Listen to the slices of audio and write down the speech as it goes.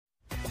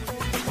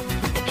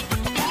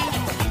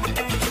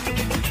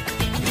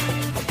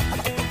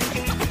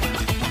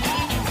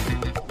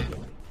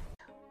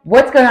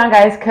What's going on,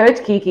 guys?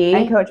 Coach Kiki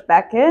and Coach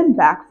Beckett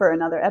back for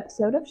another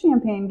episode of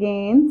Champagne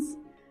Gains.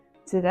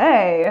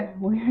 Today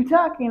we are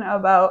talking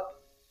about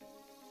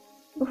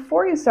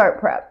before you start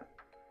prep.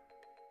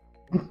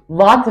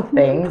 Lots of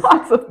things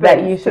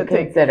that you should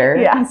consider.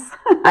 Yes.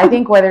 I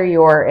think whether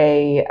you're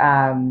a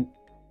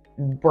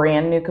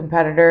brand new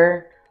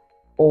competitor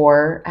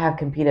or have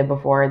competed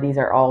before, these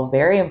are all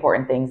very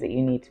important things that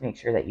you need to make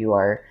sure that you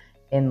are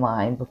in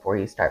line before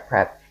you start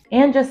prep.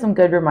 And just some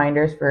good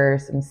reminders for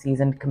some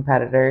seasoned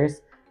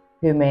competitors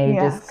who may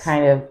just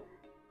kind of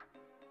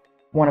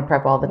want to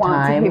prep all the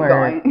time,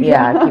 or keep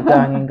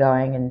going and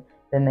going, and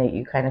then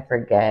you kind of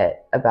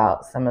forget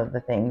about some of the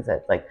things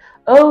that's like,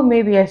 oh,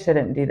 maybe I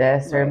shouldn't do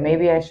this, or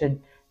maybe I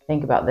should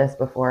think about this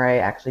before I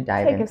actually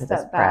dive into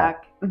this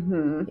prep.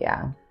 Mm-hmm.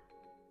 Yeah.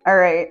 All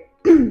right.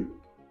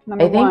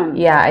 Number one.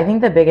 I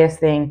think the biggest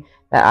thing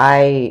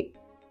that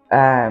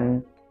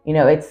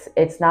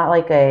it's not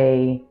like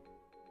a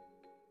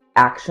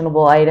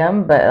actionable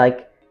item, but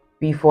like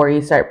before you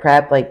start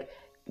prep, like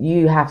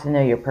you have to know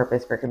your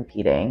purpose for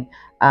competing,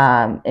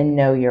 and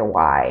know your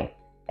why.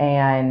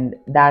 And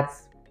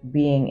that's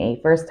being a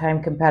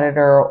first-time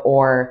competitor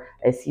or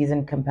a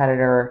seasoned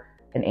competitor,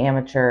 an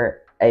amateur,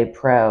 a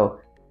pro.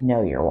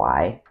 Know your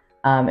why,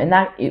 and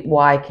that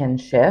why can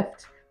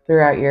shift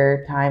throughout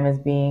your time as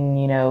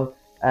being,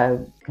 a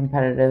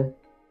competitive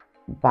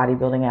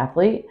bodybuilding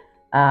athlete.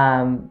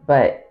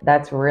 But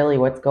that's really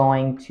what's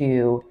going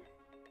to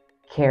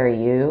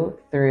carry you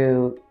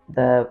through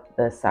the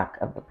suck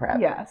of the prep.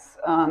 Yes.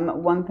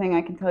 One thing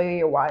I can tell you,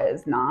 your why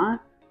is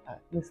not,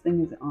 this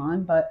thing is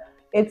on, but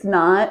it's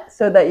not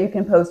so that you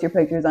can post your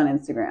pictures on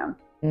Instagram.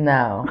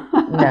 No.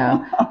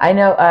 I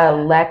know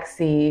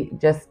Lexi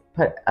just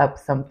put up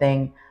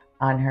something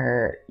on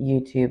her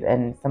YouTube,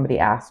 and somebody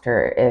asked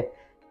her if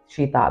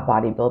she thought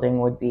bodybuilding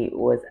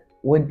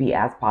would be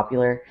as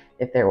popular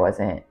if there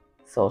wasn't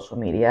social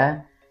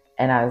media.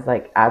 And I was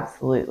like,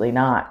 absolutely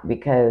not,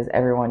 because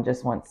everyone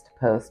just wants to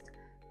post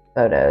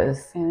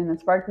photos and a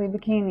sparkly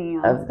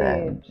bikini on of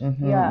stage.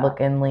 Them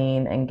looking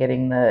lean and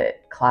getting the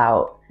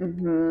clout.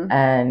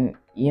 And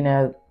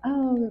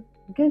oh,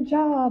 good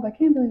job, I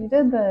can't believe you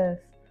did this.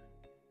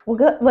 Well,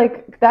 good,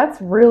 like that's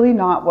really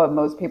not what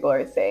most people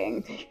are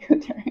saying to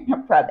you during a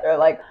prep. They're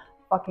like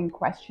fucking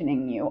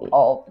questioning you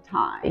all the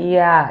time.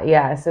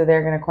 Yeah. So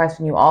they're gonna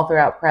question you all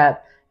throughout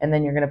prep, and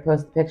then you're gonna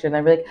post the picture and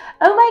they'll be like,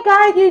 oh my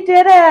God, you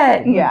did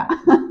it. Yeah.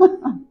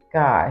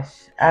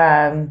 Gosh.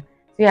 And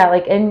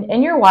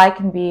your why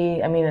can be,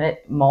 a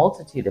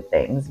multitude of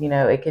things.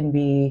 It can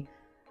be,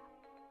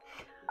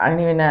 I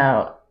don't even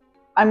know.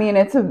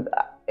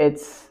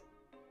 It's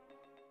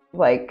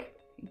like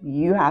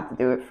you have to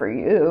do it for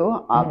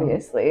you,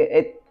 obviously.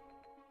 It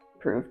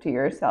proved to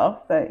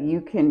yourself that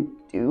you can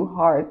do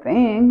hard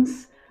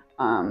things.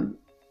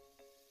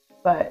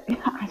 But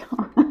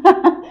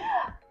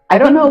I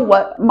don't know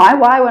what my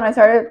why when I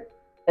started.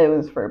 It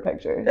was for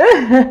pictures,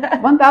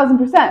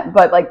 1000%.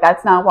 But like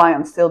that's not why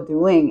I'm still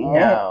doing it.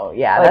 No,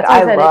 yeah, like,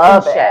 that's why I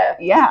love it.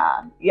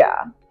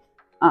 Yeah.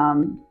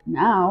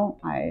 Now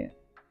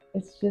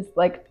it's just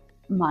like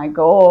my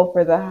goal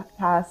for the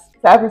past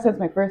ever since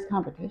my first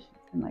competition.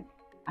 I'm like,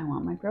 I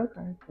want my pro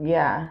card.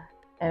 Yeah,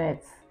 and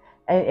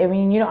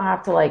you don't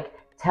have to like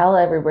tell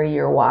everybody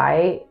your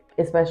why,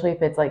 especially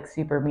if it's like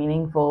super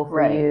meaningful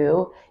for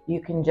you.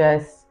 You can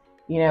just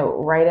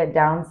write it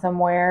down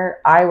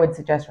somewhere. I would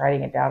suggest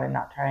writing it down and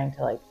not trying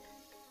to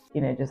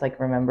just like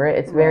remember it.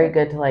 It's very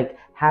good to like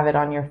have it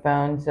on your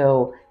phone.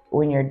 So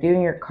when you're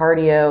doing your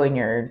cardio and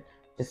you're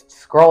just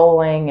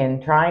scrolling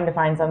and trying to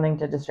find something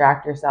to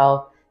distract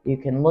yourself, you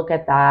can look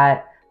at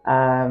that.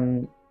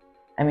 And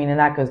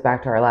that goes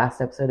back to our last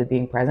episode of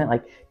being present,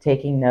 like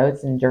taking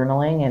notes and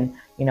journaling. And,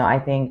 I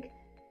think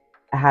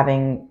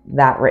having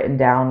that written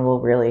down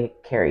will really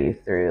carry you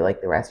through like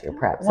the rest of your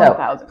prep.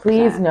 1000%. So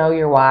please know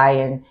your why,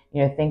 and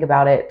think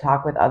about it,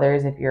 talk with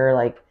others if you're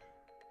like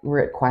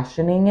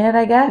questioning it,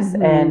 I guess,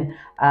 and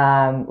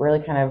really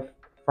kind of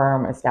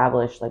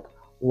establish like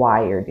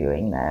why you're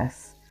doing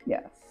this.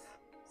 Yes.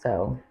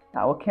 So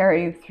that will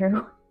carry you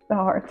through the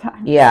hard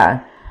times.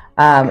 Yeah.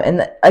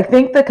 I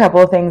think the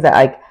couple of things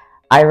that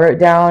I wrote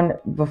down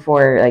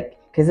before, like,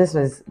 because this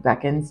was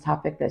Beckin's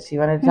topic that she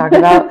wanted to talk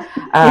about.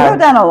 You wrote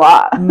down a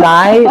lot.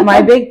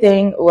 my big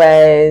thing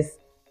was,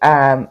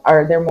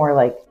 they're more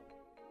like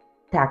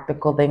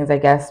tactical things, I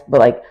guess, but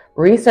like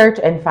research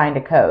and find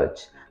a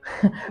coach.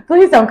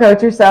 Please don't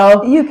coach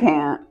yourself. You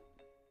can't.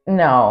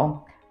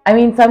 No.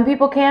 Some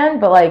people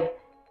can, but like,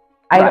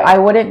 I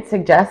wouldn't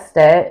suggest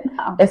it,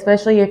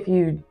 especially if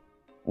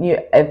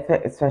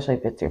especially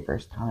if it's your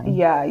first time.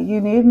 Yeah,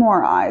 you need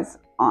more eyes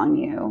on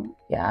you.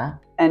 Yeah.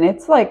 And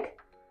it's like,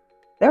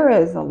 there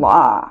is a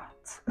lot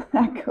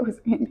that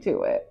goes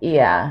into it.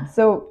 Yeah.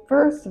 So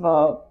first of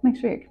all, make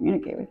sure you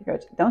communicate with your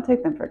coach. Don't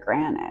take them for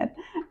granted.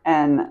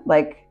 And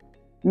like,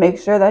 make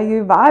sure that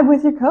you vibe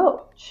with your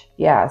coach.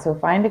 Yeah. So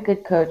find a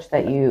good coach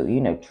that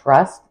you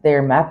trust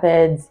their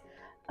methods,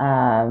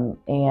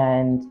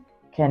 and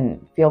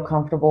can feel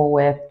comfortable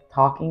with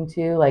talking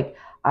to. Like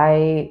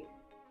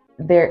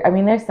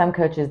there's some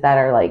coaches that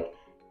are like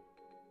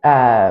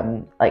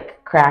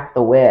like crack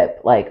the whip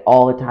like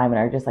all the time and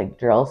are just like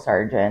drill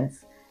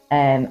sergeants.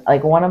 And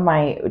like one of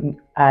my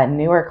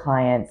newer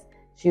clients,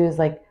 she was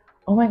like,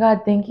 oh my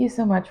God, thank you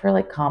so much for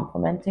like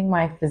complimenting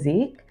my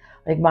physique.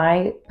 Like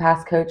my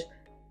past coach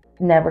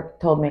never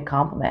told me a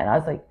compliment. I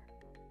was like,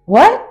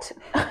 what?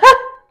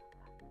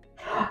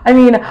 I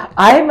mean,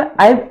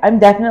 I'm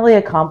definitely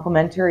a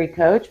complimentary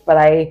coach, but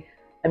I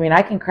mean,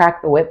 I can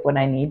crack the whip when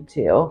I need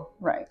to.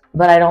 Right.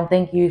 But I don't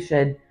think you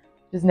should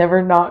just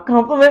never not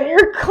compliment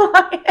your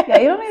client. Yeah,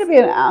 you don't need to be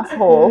an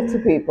asshole to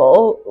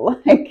people.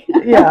 Like,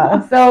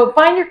 yeah. So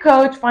find your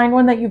coach, find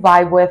one that you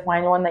vibe with,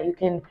 find one that you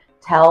can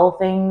tell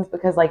things,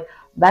 because like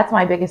that's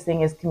my biggest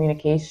thing is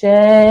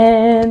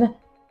communication.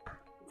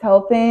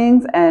 Tell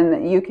things,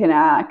 and you can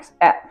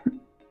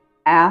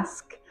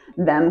ask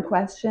them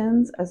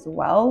questions as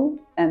well,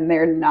 and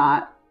they're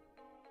not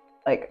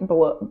like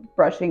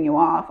brushing you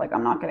off. Like,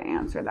 I'm not going to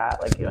answer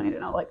that. Like, you don't need to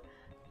know. Like,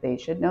 they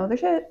should know their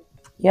shit.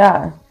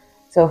 Yeah.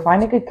 So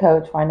find a good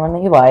coach, find one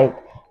that you like.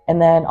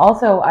 And then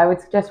also I would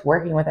suggest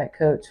working with that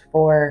coach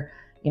for,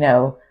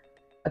 a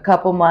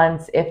couple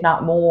months, if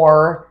not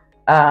more,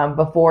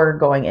 before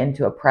going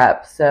into a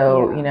prep.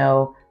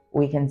 So,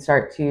 we can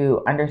start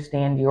to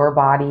understand your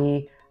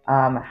body,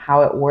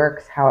 how it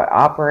works, how it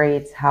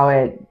operates, how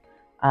it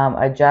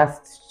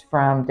adjusts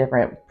from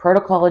different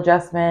protocol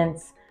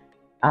adjustments,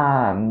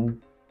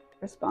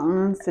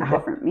 responds to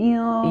different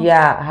meals.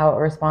 Yeah, how it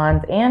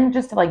responds, and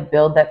just to like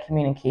build that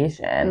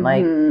communication.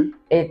 Mm-hmm.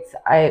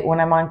 Like when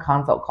I'm on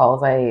consult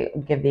calls, I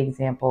give the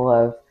example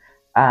of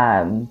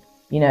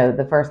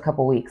the first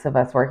couple weeks of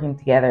us working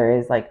together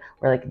is like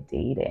we're like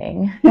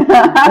dating. so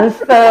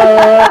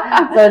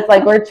it's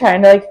like we're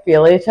trying to like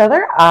feel each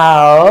other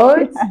out.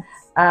 Yes.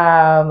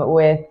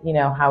 With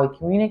how we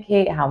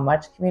communicate, how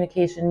much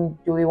communication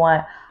do we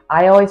want.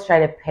 I always try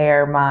to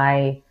pair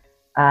my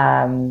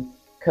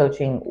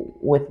coaching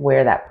with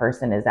where that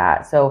person is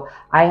at. So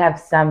I have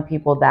some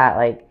people that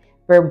like,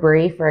 for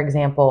Brie, for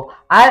example,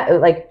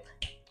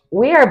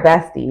 we are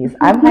besties.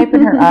 I'm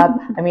hyping her up.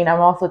 I mean,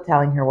 I'm also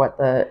telling her what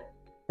to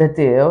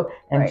do,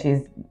 and right.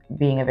 She's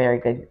being a very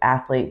good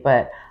athlete,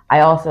 but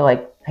I also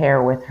like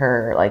pair with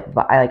her, I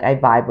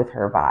vibe with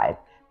her vibe.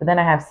 But then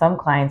I have some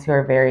clients who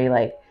are very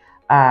like,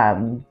 I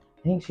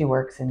think she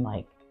works in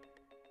like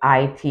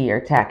IT or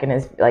tech, and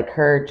is like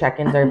her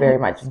check-ins are very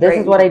much this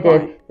is what I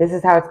did, this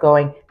is how it's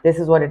going, this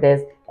is what it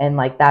is, and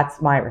like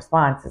that's my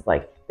response is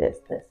like this.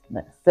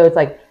 So it's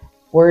like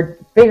we're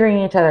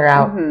figuring each other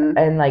out. Mm-hmm.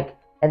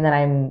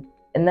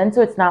 and then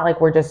so it's not like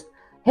we're just,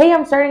 hey,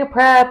 I'm starting a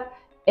prep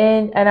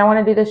and I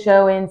want to do the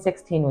show in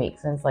 16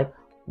 weeks, and it's like,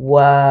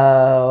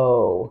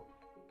 whoa,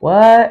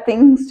 what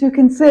things to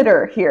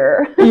consider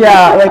here.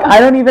 Yeah, like I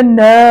don't even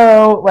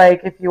know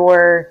like if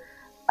you're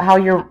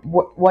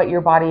what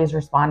your body is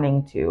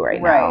responding to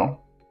right now.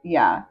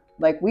 Yeah.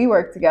 Like we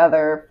worked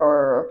together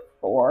for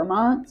 4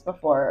 months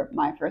before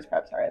my first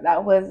prep started.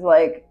 That was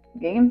like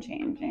game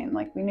changing.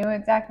 Like we knew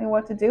exactly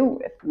what to do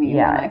with me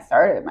when I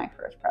started my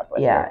first prep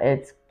with her.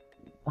 It's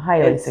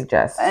highly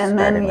suggested. And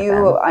then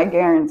I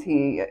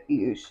guarantee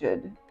you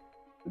should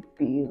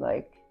be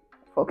like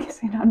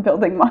focusing on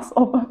building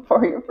muscle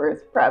before your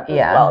first prep as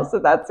well. So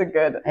that's a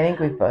good. I think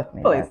we've both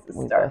made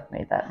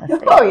that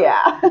mistake. Oh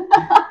yeah, we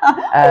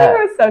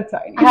were so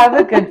tiny. Have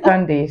a good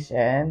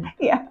foundation.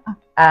 Yeah.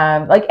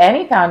 Like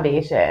any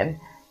foundation,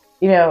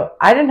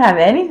 I didn't have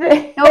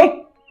anything.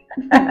 Nope.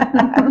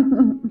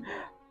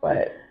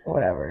 But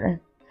whatever.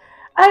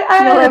 I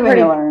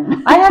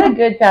had a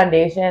good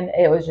foundation.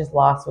 It was just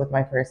lost with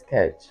my first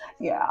coach.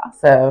 Yeah.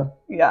 So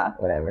yeah,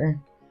 whatever.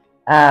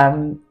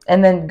 And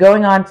then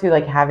going on to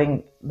like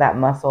having that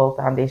muscle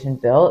foundation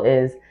built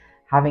is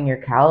having your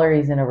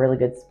calories in a really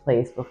good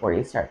place before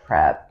you start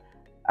prep.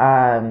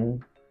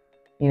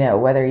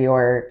 Whether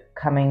you're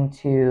coming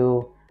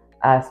to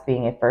us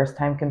being a first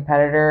time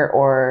competitor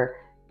or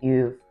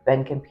you've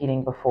been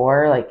competing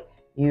before, like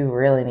you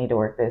really need to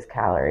work those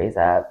calories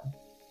up.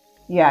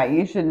 Yeah,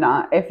 you should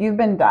not. If you've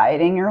been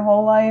dieting your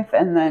whole life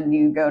and then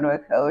you go to a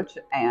coach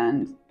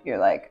and you're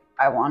like,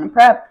 I want to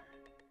prep,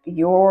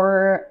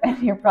 you're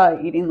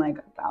probably eating like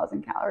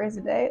 1,000 calories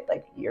a day,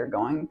 like you're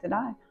going to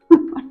die.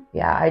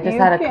 Yeah, I just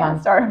had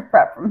start a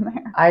prep from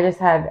there. I just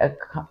had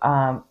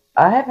I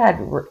have had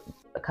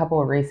a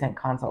couple of recent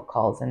consult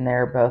calls, and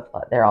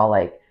they're all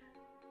like,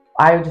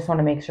 I just want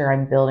to make sure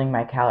I'm building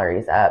my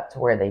calories up to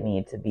where they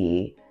need to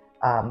be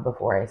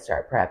before I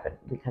start prep,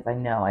 because I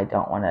know I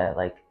don't want to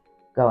like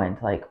go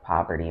into like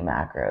poverty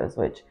macros,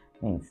 which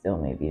I mean still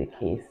may be the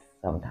case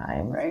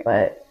sometimes, right?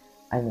 But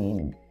I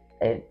mean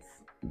it's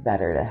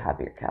better to have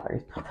your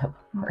calories built up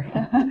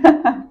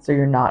beforehand, so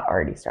you're not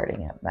already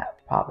starting at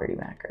poverty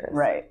macros.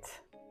 Right.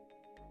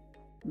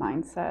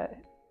 Mindset.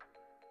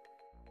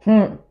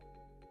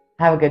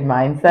 Have a good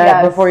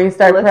mindset before you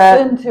start prep.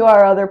 Listen to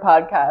our other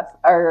podcast.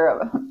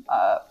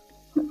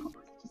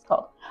 What's it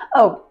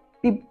called?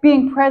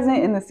 Being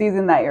present in the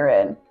season that you're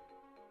in.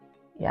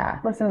 Yeah.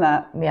 Listen to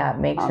that. Yeah.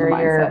 Make sure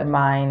your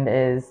mind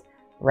is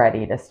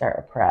ready to start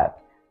a prep.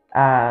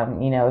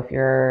 If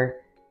you're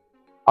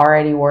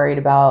already worried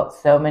about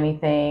so many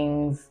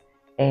things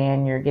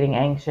and you're getting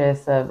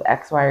anxious of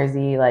X, Y, or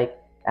Z, like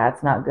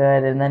that's not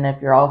good. And then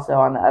if you're also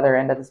on the other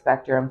end of the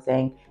spectrum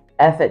saying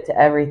F it to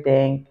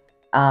everything,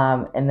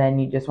 and then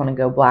you just want to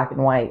go black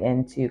and white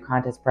into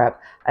contest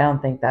prep, I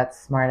don't think that's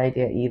a smart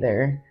idea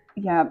either.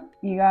 Yeah,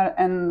 you got,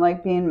 and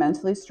like being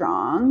mentally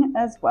strong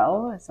as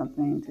well is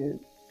something to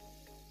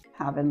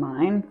have in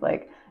mind.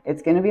 Like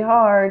it's going to be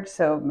hard,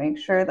 so make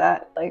sure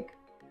that like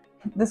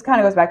this kind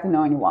of goes back to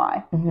knowing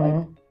why.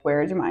 Like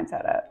where is your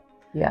mindset at?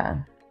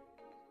 Yeah.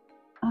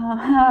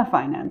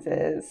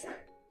 Finances.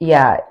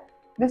 Yeah.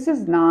 This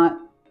is not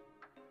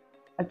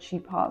a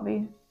cheap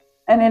hobby.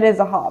 And it is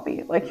a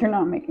hobby. Like, you're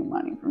not making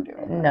money from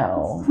doing it.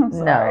 No.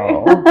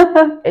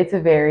 No. It's a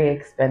very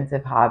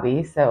expensive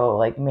hobby. So,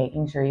 like,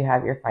 making sure you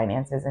have your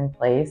finances in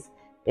place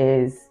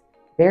is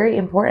very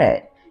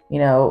important. You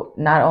know,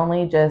 not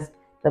only just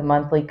the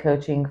monthly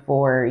coaching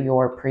for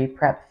your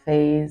pre-prep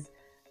phase,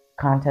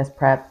 contest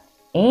prep,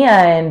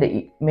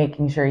 and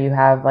making sure you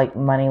have, like,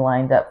 money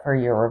lined up for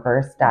your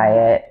reverse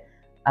diet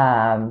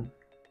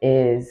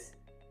is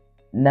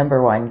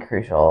number one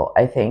crucial,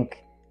 I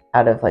think,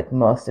 out of like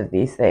most of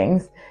these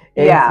things,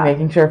 is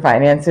making sure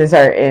finances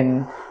are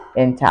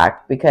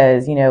intact,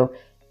 because, you know,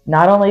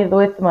 not only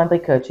with the monthly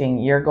coaching,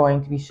 you're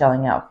going to be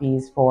shelling out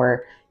fees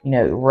for, you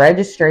know,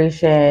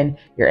 registration,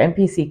 your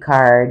NPC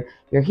card,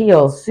 your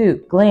heels,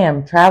 suit,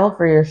 glam, travel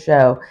for your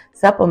show,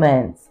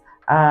 supplements.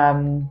 I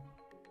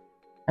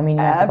mean,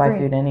 you have to buy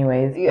food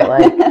anyways, but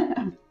like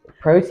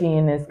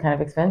protein is kind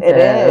of expensive. It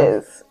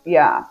is,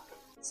 yeah.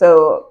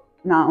 So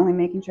not only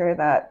making sure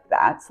that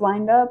that's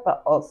lined up,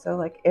 but also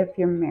like if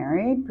you're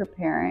married,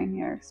 preparing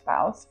your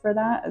spouse for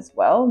that as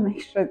well.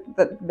 Make sure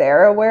that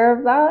they're aware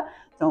of that.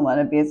 Don't let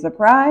it be a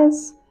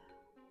surprise.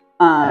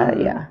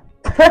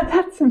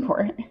 That's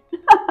important.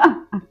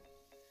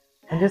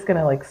 I'm just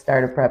gonna like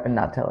start a prep and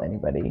not tell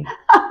anybody.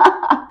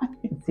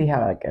 See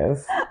how it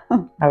goes.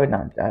 I'm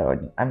not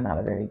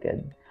a very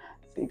good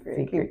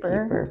secret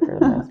keeper for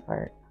the most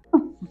part.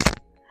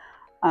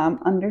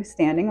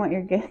 Understanding what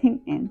you're getting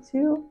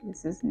into.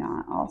 This is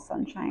not all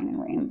sunshine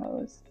and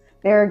rainbows.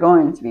 There are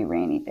going to be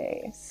rainy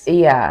days.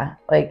 Yeah,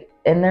 like,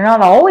 and they're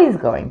not always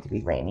going to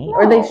be rainy,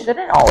 or they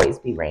shouldn't always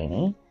be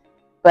rainy,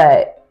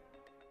 but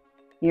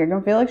you're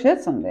gonna feel like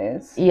shit some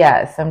days.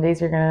 Yeah, some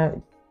days you're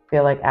gonna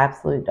feel like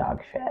absolute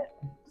dog shit.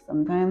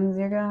 Sometimes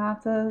you're gonna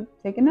have to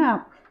take a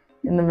nap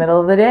in the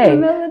middle of the day,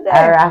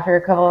 or after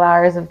a couple of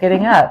hours of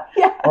getting up,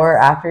 or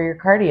after your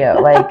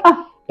cardio. Like,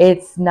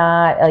 it's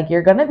not like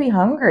you're gonna be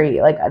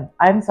hungry. Like,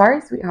 I'm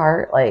sorry,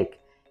 sweetheart. Like,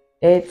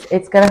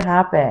 it's gonna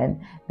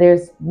happen.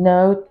 There's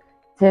no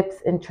tips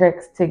and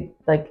tricks to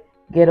like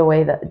get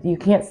away you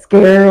can't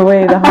scare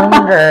away the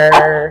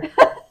hunger.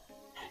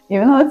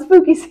 Even though it's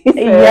spooky season.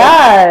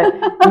 Yeah,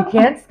 you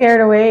can't scare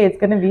it away. It's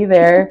gonna be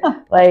there.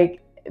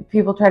 Like,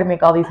 people try to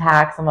make all these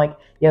hacks. I'm like,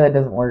 yeah, that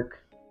doesn't work.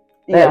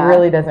 That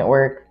really doesn't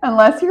work.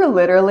 Unless you're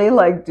literally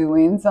like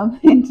doing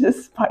something to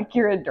spike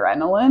your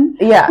adrenaline.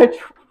 Yeah. Which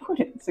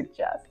wouldn't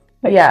suggest.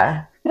 Like,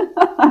 I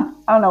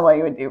don't know what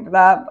you would do for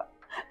that, but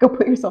go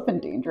put yourself in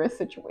dangerous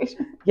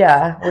situations.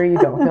 Yeah, where you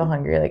don't feel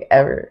hungry, like,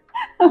 ever.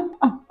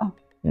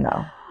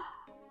 No.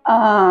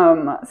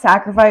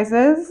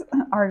 Sacrifices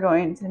are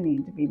going to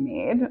need to be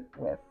made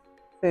with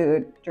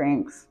food,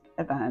 drinks,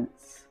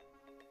 events,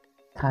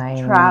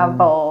 time,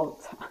 travel.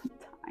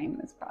 Time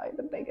is probably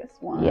the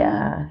biggest one.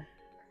 Yeah.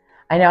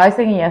 I know. I was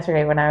thinking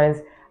yesterday when I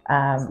was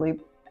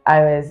sleep. I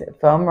was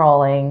foam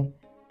rolling,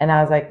 and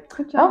I was like,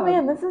 "Oh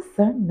man, this is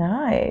so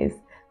nice."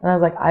 And I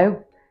was like,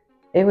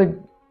 it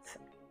would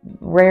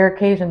rare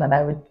occasion that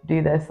I would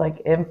do this like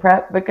in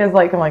prep, because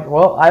like I'm like,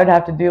 well, I would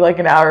have to do like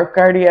an hour of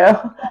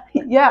cardio.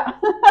 Yeah.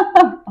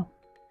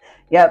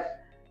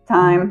 Yep.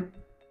 Time.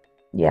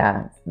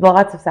 Yeah,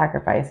 lots of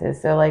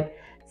sacrifices. So like,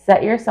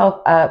 set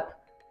yourself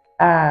up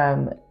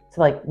to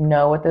like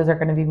know what those are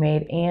going to be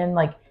made, and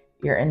like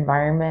your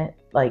environment,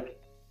 like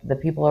the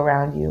people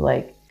around you.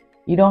 Like,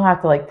 you don't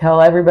have to like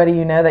tell everybody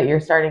you know that you're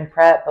starting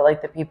prep, but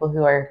like the people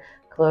who are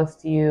close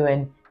to you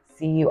and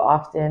see you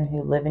often,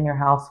 who live in your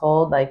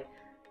household, like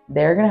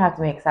they're gonna have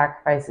to make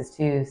sacrifices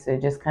too. So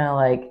just kind of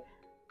like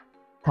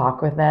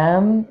talk with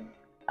them,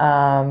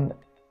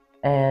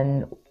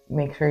 and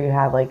make sure you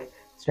have like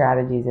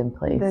strategies in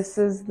place. This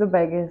is the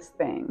biggest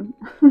thing.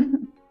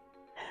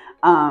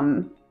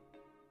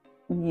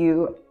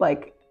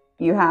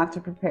 You have to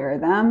prepare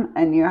them,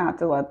 and you have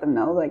to let them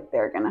know like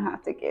they're gonna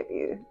have to give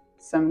you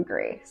some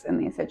grace in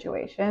these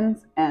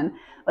situations, and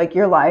like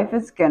your life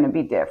is gonna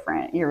be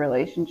different. Your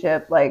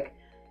relationship, like,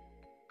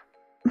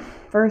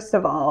 first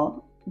of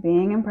all,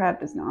 being in prep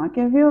does not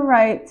give you a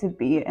right to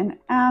be an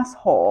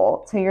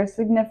asshole to your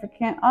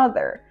significant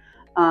other.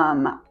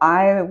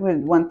 I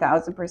would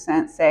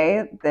 1000%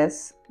 say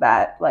this,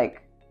 that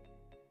like,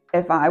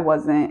 if I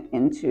wasn't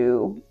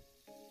into,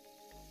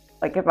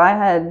 like, if I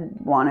had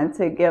wanted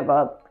to give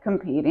up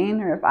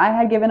competing, or if I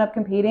had given up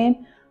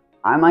competing,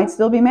 I might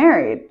still be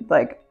married.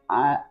 Like,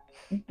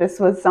 this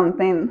was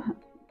something,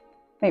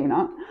 maybe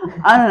not,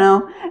 I don't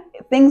know,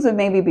 things would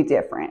maybe be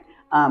different.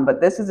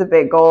 But this is a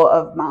big goal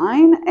of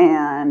mine,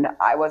 and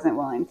I wasn't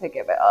willing to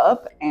give it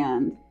up.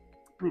 And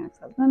my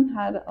ex-husband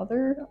had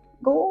other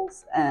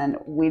goals, and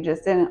we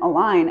just didn't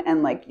align.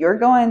 And like, you're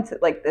going to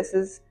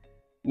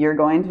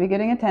be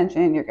getting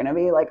attention. You're going to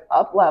be like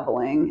up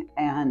leveling,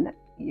 and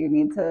you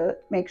need to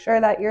make sure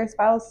that your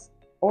spouse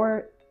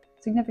or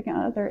significant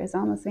other is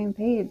on the same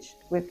page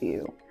with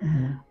you.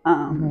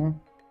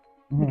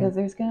 Because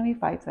there's going to be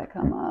fights that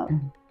come up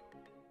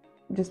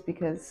just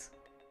because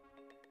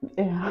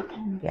it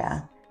happens.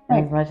 Yeah.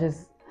 And as much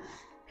as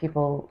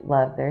people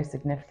love their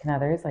significant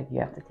others, like, you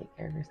have to take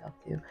care of yourself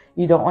too.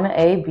 You don't want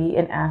to be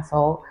an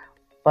asshole,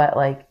 but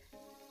like,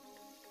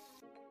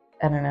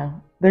 I don't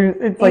know.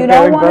 You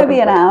don't want to be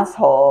an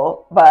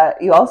asshole,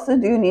 but you also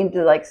do need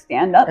to like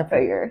stand up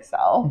for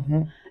yourself.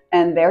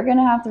 And they're going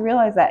to have to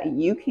realize that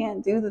you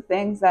can't do the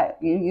things that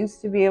you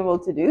used to be able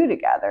to do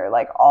together,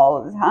 like, all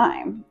of the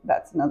time.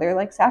 That's another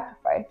like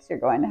sacrifice you're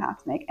going to have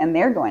to make, and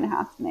they're going to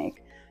have to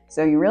make.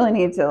 So you really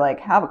need to like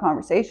have a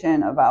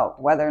conversation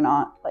about whether or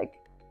not like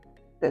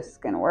this is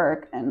going to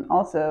work. And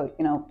also,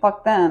 you know,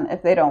 fuck them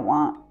if they don't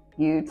want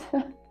you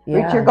to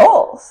reach your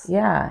goals.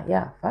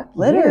 Yeah. Fuck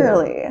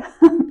literally.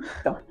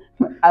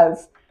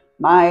 As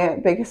my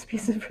biggest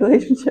piece of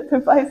relationship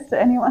advice to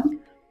anyone,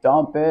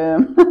 dump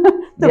him,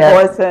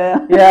 divorce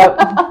him. Yep.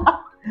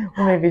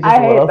 Or maybe just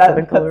a little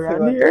cynical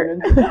around here.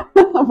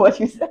 What'd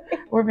you say?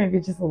 Or maybe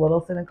just a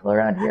little cynical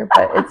around here,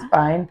 but it's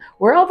fine.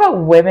 We're all about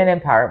women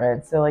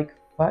empowerment, so like,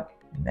 fuck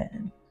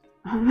men.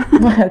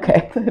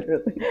 Okay.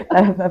 Literally.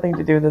 That has nothing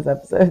to do with this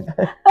episode.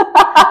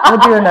 We'll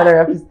do another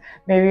episode,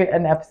 maybe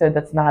an episode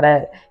that's not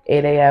at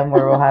 8 a.m.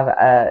 where we'll have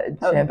a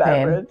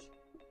champagne.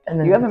 And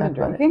then you haven't been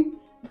drinking?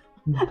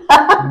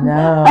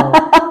 No.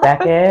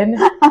 Back in.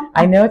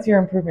 I know it's your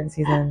improvement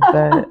season,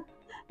 but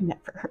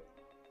never.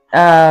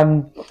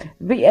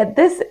 But yeah,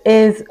 this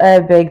is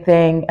a big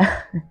thing.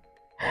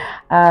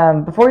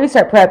 Before you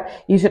start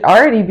prep, you should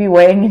already be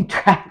weighing and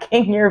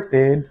tracking your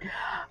food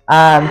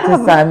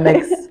to some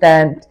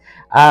extent,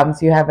 so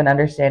you have an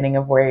understanding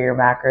of where your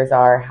macros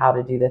are, how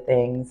to do the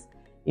things.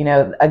 You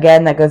know,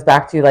 again, that goes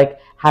back to like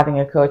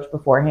having a coach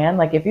beforehand.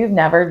 Like, if you've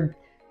never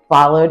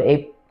followed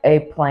a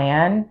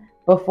plan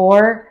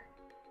before,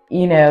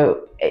 you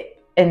know,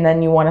 and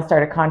then you want to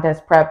start a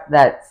contest prep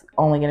that's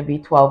only going to be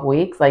 12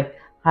 weeks, like,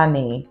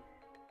 honey,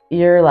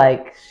 you're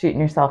like shooting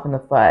yourself in the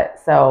foot.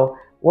 So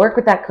work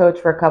with that coach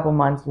for a couple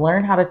months,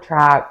 learn how to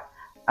track,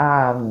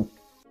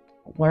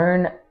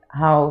 learn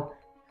how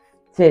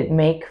to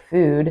make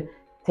food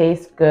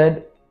taste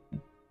good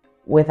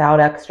without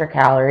extra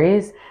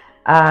calories,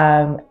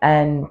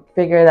 and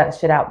figure that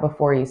shit out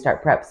before you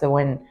start prep. So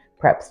when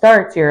prep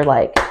starts, you're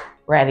like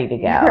ready to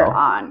go. You're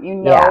on. You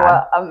know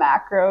what a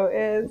macro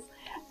is.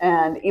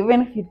 And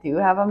even if you do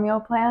have a meal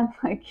plan,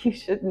 like, you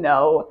should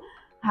know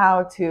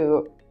how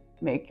to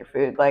make your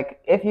food. Like,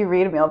 if you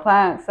read a meal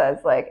plan, it says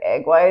like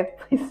egg whites,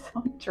 please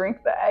don't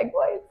drink the egg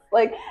whites.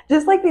 Like,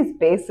 just like these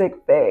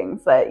basic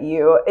things that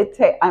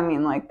I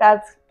mean, like,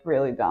 that's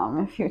really dumb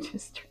if you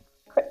just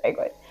drink egg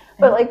whites.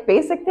 But like,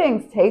 basic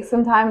things take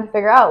some time to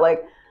figure out,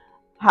 like,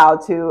 how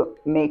to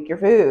make your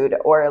food.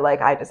 Or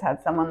like, I just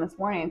had someone this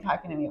morning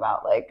talking to me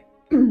about like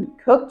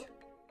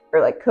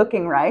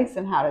cooking rice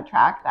and how to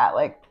track that.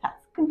 Like,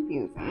 that's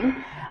confusing.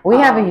 We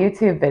have a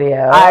YouTube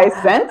video. I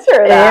sent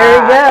her that.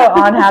 There you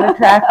go, on how to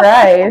track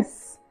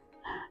rice.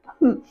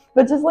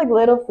 But just like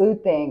little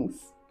food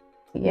things.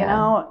 Yeah. You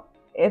know,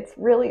 it's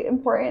really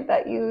important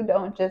that you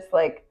don't just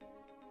like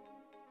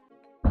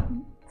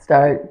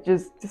start.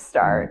 Just to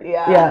start.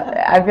 Yeah.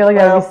 Yeah. I feel like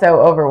that would be so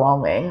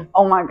overwhelming.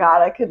 Oh my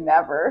God, I could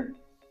never.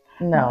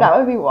 No. That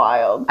would be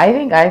wild. I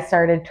think I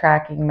started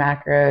tracking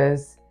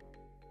macros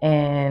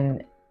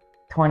in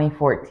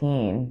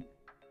 2014,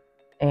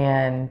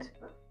 and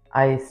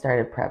I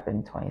started prep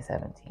in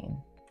 2017.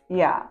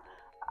 Yeah,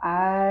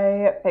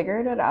 I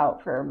figured it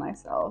out for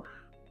myself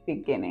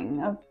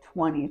beginning of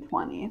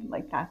 2020.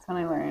 Like, that's when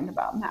I learned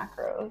about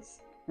macros.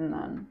 And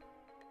then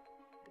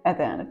at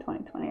the end of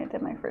 2020, I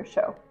did my first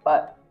show.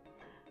 But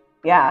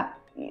yeah,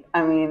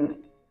 I mean,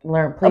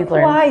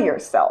 apply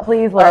yourself.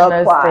 Please learn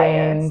those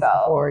things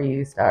before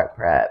you start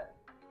prep.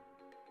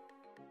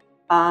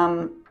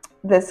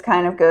 This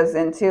kind of goes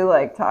into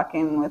like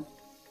talking with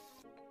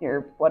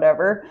your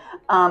whatever.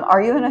 Are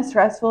you in a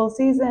stressful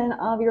season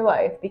of your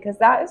life? Because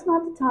that is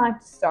not the time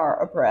to start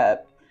a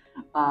prep.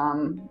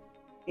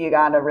 You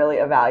got to really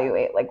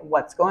evaluate like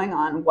what's going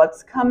on,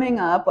 what's coming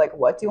up, like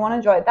what do you want to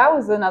enjoy. That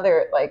was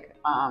another like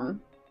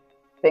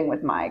thing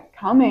with my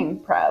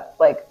coming prep.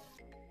 Like,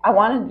 I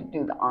wanted to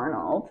do the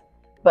Arnold,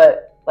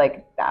 but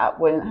like that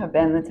wouldn't have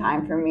been the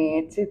time for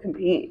me to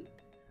compete.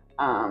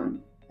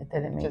 It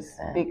didn't make just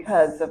sense.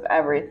 Because of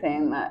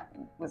everything that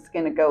was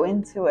going to go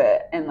into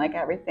it and like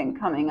everything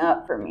coming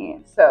up for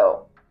me.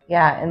 So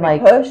yeah, and we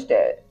pushed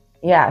it.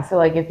 Yeah, so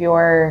like if you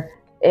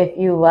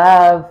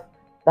love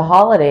the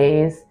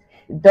holidays,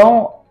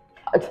 don't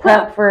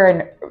prep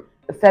for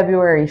a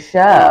February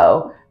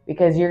show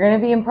because you're going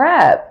to be in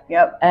prep.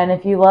 Yep. And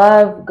if you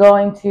love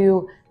going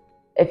to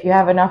if you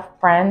have enough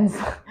friends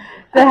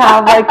to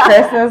have like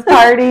Christmas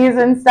parties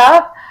and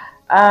stuff,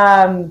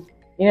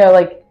 you know,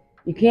 like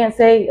you can't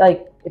say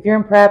like if you're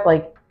in prep,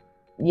 like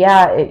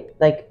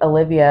like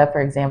Olivia,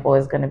 for example,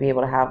 is going to be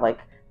able to have like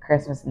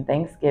Christmas and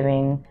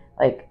Thanksgiving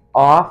like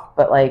off,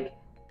 but like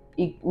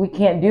we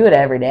can't do it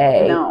every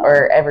day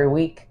or every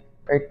week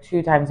or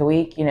 2 times a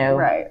week, you know.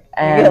 Right.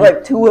 And you get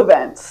like 2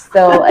 events.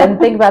 So, and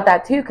think about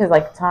that too, because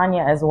like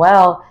Tanya as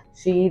well,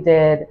 she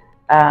did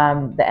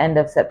the end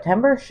of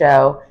September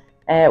show,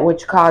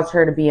 which caused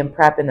her to be in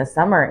prep in the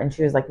summer, and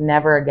she was like,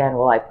 never again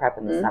will I prep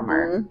in the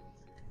summer.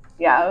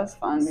 Yeah, it was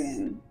fun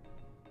being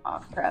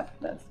off prep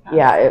this past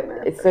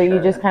summer, so sure. You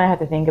just kind of have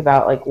to think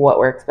about like what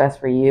works best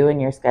for you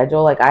and your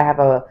schedule. Like I have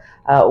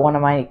one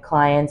of my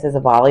clients is a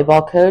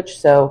volleyball coach,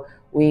 so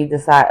we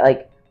decide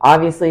like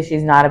obviously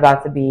she's not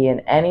about to be in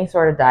any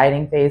sort of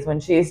dieting phase when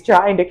she's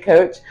trying to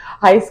coach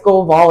high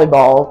school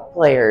volleyball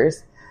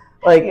players.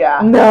 Like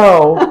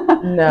no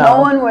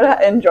one would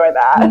enjoy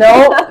that.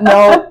 No.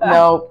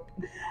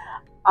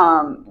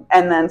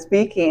 And then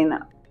speaking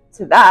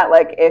to that,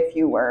 like if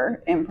you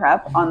were in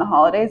prep on the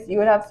holidays, you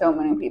would have so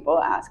many people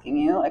asking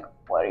you like,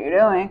 what are you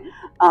doing?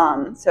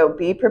 So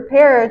be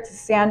prepared to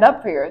stand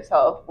up for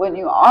yourself when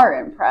you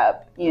are in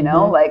prep, you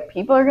know, like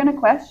people are going to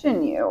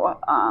question you.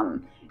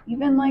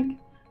 Even like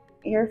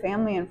your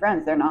family and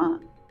friends, they're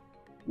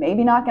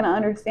maybe not going to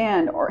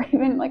understand, or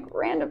even like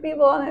random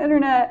people on the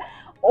internet,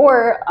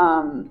 or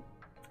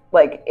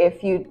like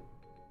if you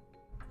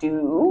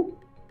do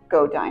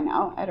go dine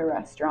out at a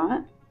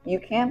restaurant, you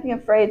can't be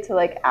afraid to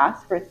like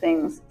ask for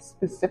things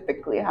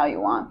specifically how you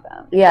want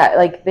them. Yeah,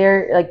 like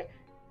they're like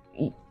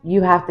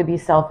you have to be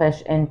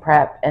selfish in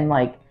prep and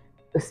like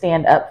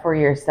stand up for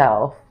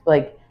yourself.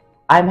 Like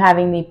I'm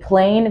having the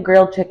plain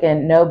grilled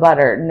chicken, no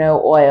butter,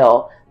 no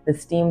oil, the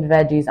steamed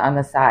veggies on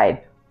the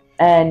side.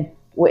 And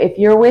if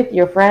you're with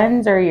your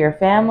friends or your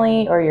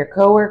family or your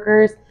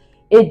coworkers,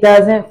 it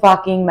doesn't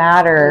fucking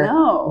matter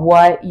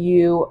what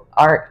you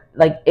are,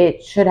 like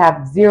it should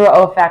have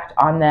zero effect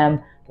on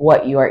them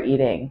what you are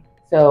eating.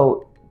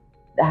 So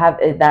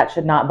that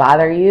should not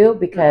bother you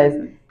because,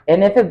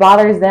 and if it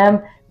bothers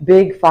them,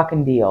 big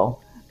fucking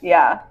deal.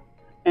 Yeah.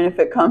 And if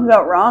it comes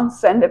out wrong,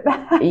 send it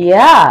back.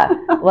 Yeah.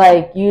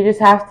 Like you just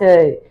have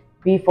to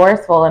be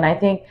forceful. And I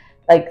think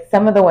like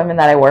some of the women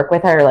that I work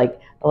with are like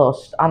a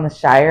little on the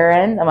shyer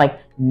end. I'm like,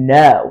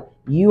 no,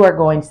 you are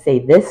going to say,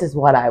 this is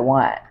what I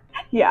want.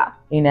 Yeah.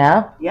 You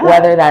know,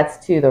 whether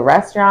that's to the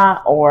restaurant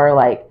or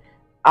like,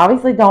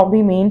 obviously don't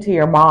be mean to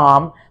your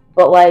mom,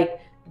 but like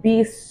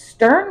be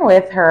stern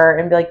with her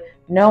and be like,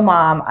 no,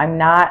 mom, I'm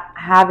not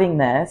having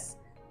this.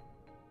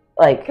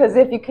 Like, because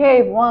if you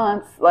cave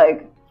once,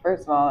 like,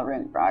 first of all, we're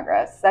in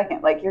progress.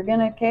 Second, like you're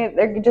gonna cave.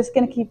 They're just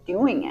gonna keep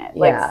doing it.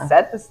 Like,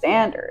 set the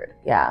standard.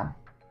 Yeah.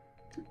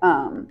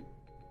 I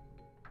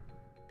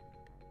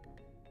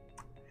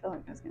feel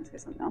like I was gonna say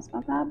something else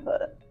about that,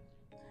 but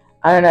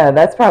I don't know.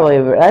 That's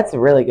a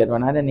really good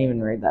one. I didn't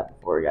even read that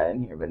before we got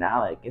in here, but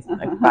now like it's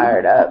like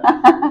fired up.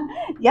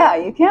 Yeah,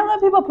 you can't let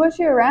people push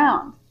you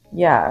around.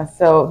 Yeah.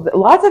 So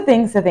lots of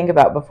things to think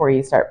about before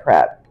you start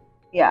prep.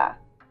 Yeah.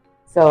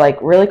 So like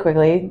really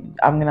quickly,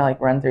 I'm gonna like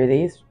run through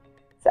these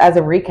as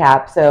a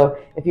recap. So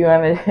if you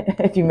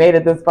made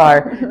it this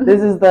far,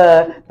 this is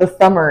the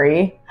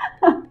summary.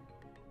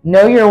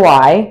 Know your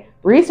why.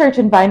 Research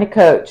and find a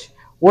coach.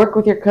 Work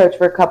with your coach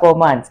for a couple of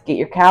months. Get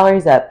your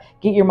calories up.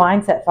 Get your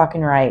mindset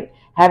fucking right.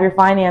 Have your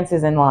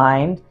finances in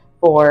line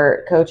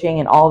for coaching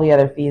and all the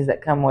other fees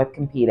that come with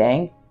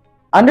competing.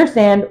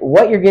 Understand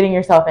what you're getting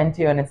yourself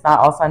into, and it's not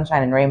all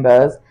sunshine and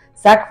rainbows.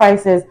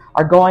 Sacrifices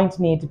are going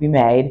to need to be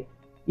made.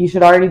 You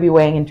should already be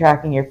weighing and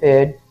tracking your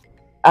food.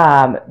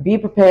 Be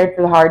prepared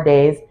for the hard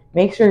days.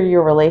 Make sure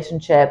your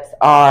relationships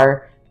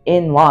are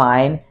in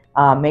line.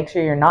 Make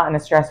sure you're not in a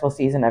stressful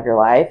season of your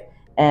life.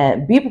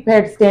 And be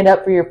prepared to stand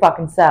up for your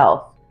fucking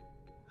self.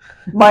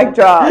 Mic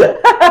drop.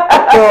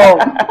 Boom.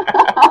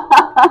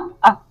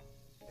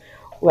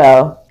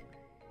 Well,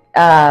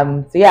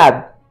 so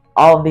yeah,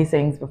 all of these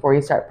things before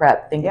you start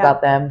prep, think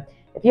about them.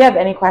 If you have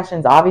any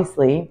questions,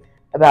 obviously,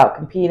 about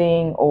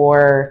competing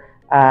or,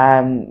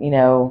 you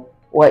know,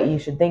 what you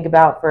should think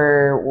about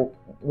for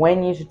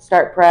when you should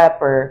start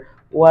prep or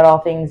what all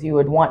things you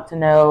would want to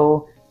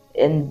know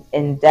in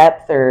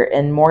depth or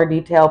in more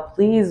detail,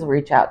 please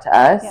reach out to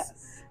us.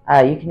 Yes.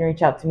 You can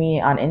reach out to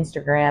me on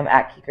Instagram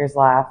at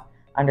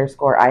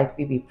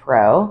KikersLaugh_IFBB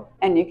Pro.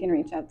 And you can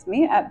reach out to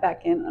me at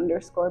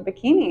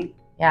Beckin_Bikini.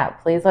 Yeah,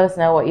 please let us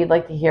know what you'd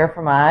like to hear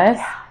from us.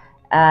 Yeah.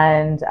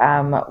 And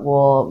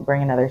we'll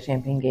bring another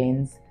Champagne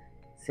Gains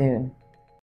soon.